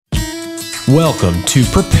Welcome to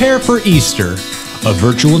Prepare for Easter, a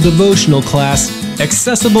virtual devotional class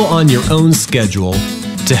accessible on your own schedule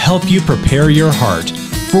to help you prepare your heart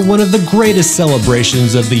for one of the greatest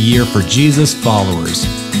celebrations of the year for Jesus followers.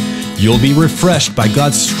 You'll be refreshed by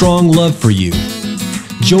God's strong love for you.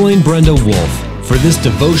 Join Brenda Wolf for this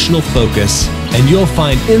devotional focus, and you'll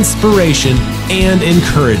find inspiration and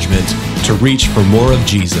encouragement to reach for more of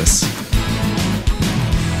Jesus.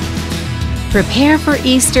 Prepare for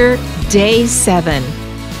Easter, Day 7,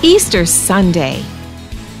 Easter Sunday.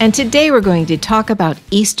 And today we're going to talk about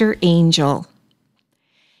Easter Angel.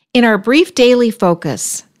 In our brief daily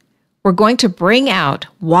focus, we're going to bring out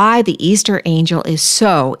why the Easter Angel is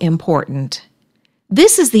so important.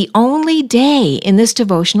 This is the only day in this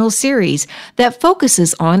devotional series that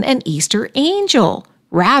focuses on an Easter angel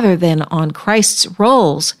rather than on Christ's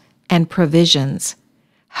roles and provisions.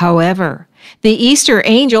 However, the Easter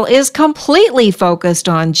angel is completely focused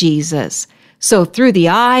on Jesus. So through the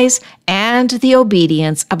eyes and the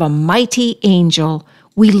obedience of a mighty angel,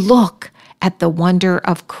 we look at the wonder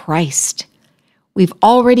of Christ. We've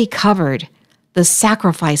already covered the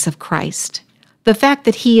sacrifice of Christ, the fact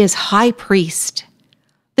that he is high priest,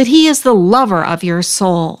 that he is the lover of your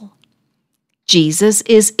soul. Jesus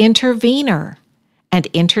is intervener and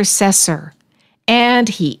intercessor, and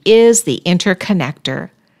he is the interconnector.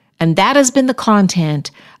 And that has been the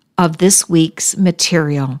content of this week's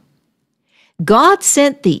material. God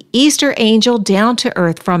sent the Easter angel down to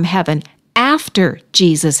earth from heaven after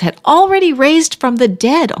Jesus had already raised from the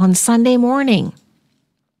dead on Sunday morning.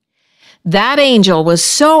 That angel was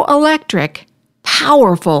so electric,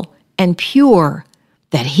 powerful, and pure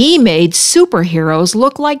that he made superheroes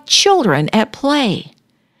look like children at play.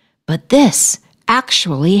 But this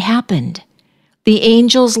actually happened. The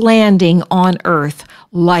angel's landing on earth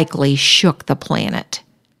likely shook the planet.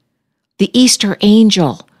 The Easter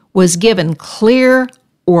angel was given clear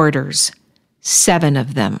orders, 7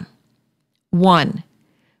 of them. 1.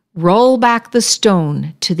 Roll back the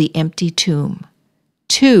stone to the empty tomb.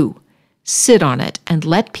 2. Sit on it and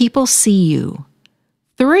let people see you.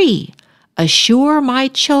 3. Assure my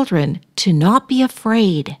children to not be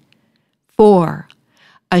afraid. 4.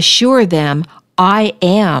 Assure them I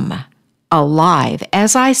am alive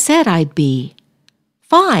as I said I'd be.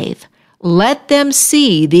 5. Let them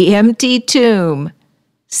see the empty tomb.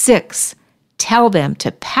 6. Tell them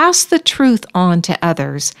to pass the truth on to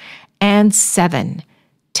others. And 7.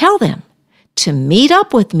 Tell them to meet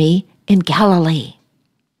up with me in Galilee.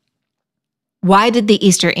 Why did the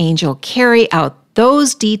Easter angel carry out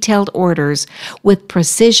those detailed orders with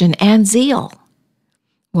precision and zeal?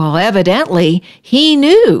 Well, evidently, he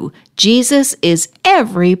knew Jesus is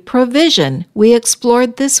every provision we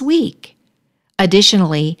explored this week.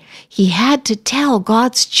 Additionally, he had to tell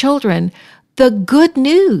God's children the good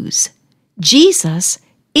news. Jesus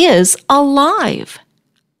is alive.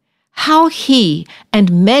 How he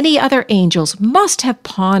and many other angels must have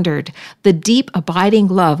pondered the deep, abiding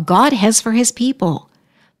love God has for his people.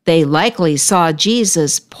 They likely saw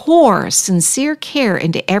Jesus pour sincere care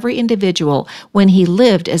into every individual when he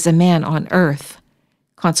lived as a man on earth.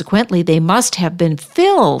 Consequently, they must have been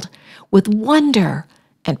filled with wonder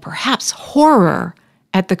and perhaps horror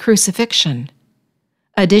at the crucifixion.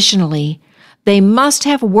 Additionally, they must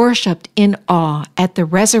have worshiped in awe at the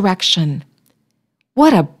resurrection.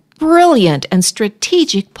 What a brilliant and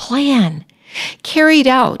strategic plan, carried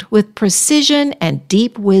out with precision and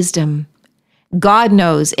deep wisdom. God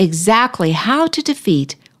knows exactly how to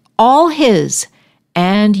defeat all his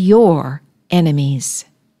and your enemies.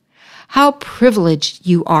 How privileged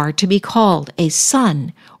you are to be called a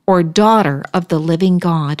son or daughter of the living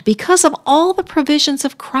God because of all the provisions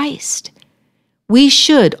of Christ. We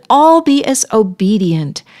should all be as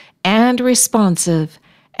obedient and responsive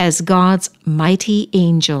as God's mighty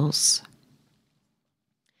angels.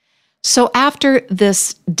 So after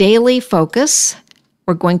this daily focus,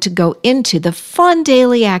 we're going to go into the fun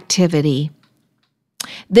daily activity.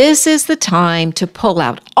 This is the time to pull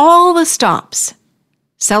out all the stops.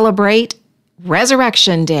 Celebrate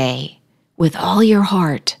Resurrection Day with all your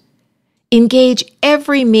heart. Engage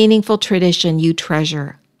every meaningful tradition you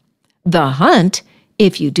treasure. The hunt,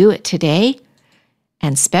 if you do it today,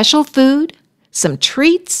 and special food, some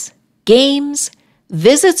treats, games,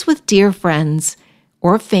 visits with dear friends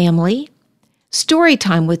or family, story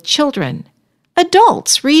time with children,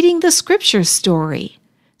 adults reading the scripture story,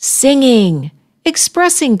 singing,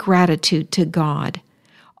 expressing gratitude to God.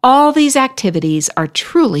 All these activities are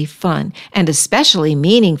truly fun and especially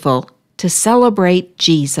meaningful to celebrate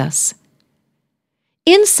Jesus.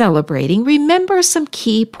 In celebrating, remember some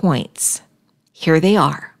key points. Here they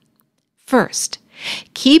are. First,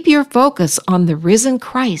 Keep your focus on the risen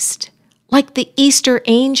Christ, like the Easter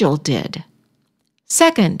angel did.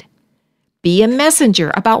 Second, be a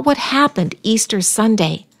messenger about what happened Easter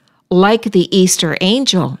Sunday, like the Easter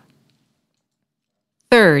angel.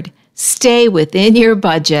 Third, stay within your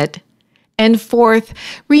budget. And fourth,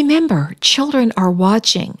 remember, children are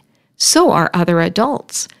watching. So are other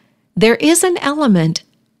adults. There is an element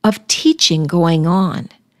of teaching going on.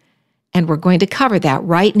 And we're going to cover that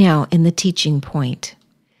right now in the teaching point.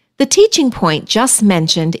 The teaching point just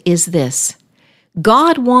mentioned is this: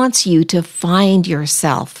 God wants you to find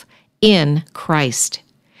yourself in Christ.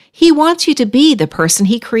 He wants you to be the person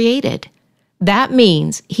He created. That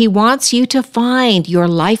means He wants you to find your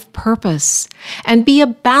life purpose and be a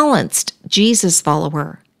balanced Jesus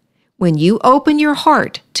follower. When you open your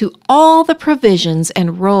heart to all the provisions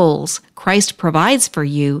and roles Christ provides for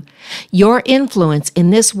you, your influence in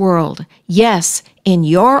this world, yes, in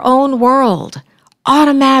your own world,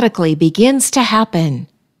 automatically begins to happen.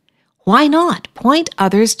 Why not point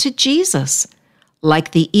others to Jesus,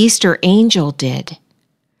 like the Easter angel did?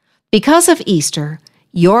 Because of Easter,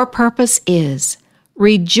 your purpose is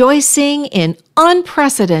rejoicing in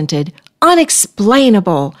unprecedented,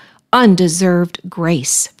 unexplainable, undeserved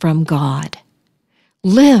grace from God.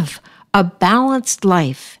 Live a balanced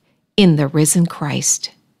life in the risen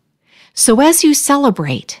Christ. So as you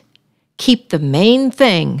celebrate, keep the main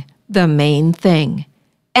thing,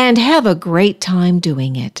 and have a great time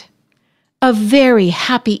doing it. A very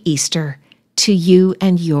happy Easter to you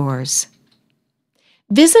and yours.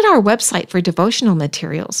 Visit our website for devotional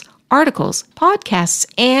materials, articles, podcasts,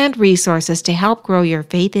 and resources to help grow your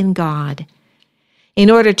faith in God. In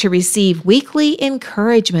order to receive weekly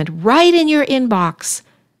encouragement right in your inbox,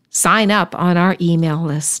 sign up on our email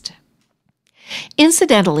list.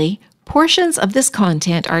 Incidentally, portions of this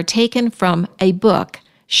content are taken from a book,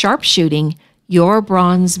 Sharpshooting Your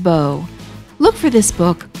Bronze Bow. Look for this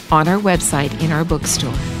book on our website in our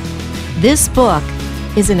bookstore. This book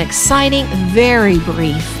is an exciting, very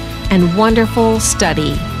brief, and wonderful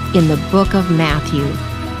study in the book of Matthew.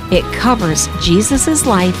 It covers Jesus'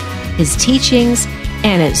 life, His teachings,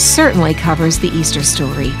 and it certainly covers the Easter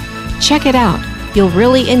story. Check it out. You'll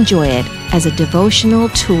really enjoy it as a devotional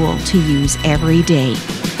tool to use every day.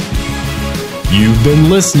 You've been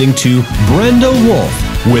listening to Brenda Wolf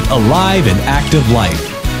with Alive and Active Life.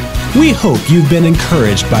 We hope you've been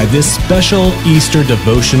encouraged by this special Easter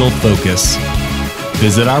devotional focus.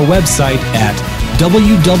 Visit our website at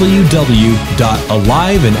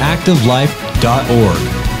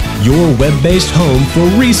www.aliveandactivelife.org, your web-based home for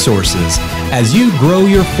resources as you grow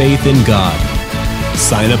your faith in God.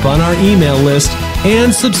 Sign up on our email list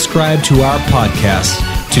and subscribe to our podcast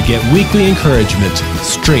to get weekly encouragement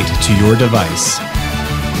straight to your device.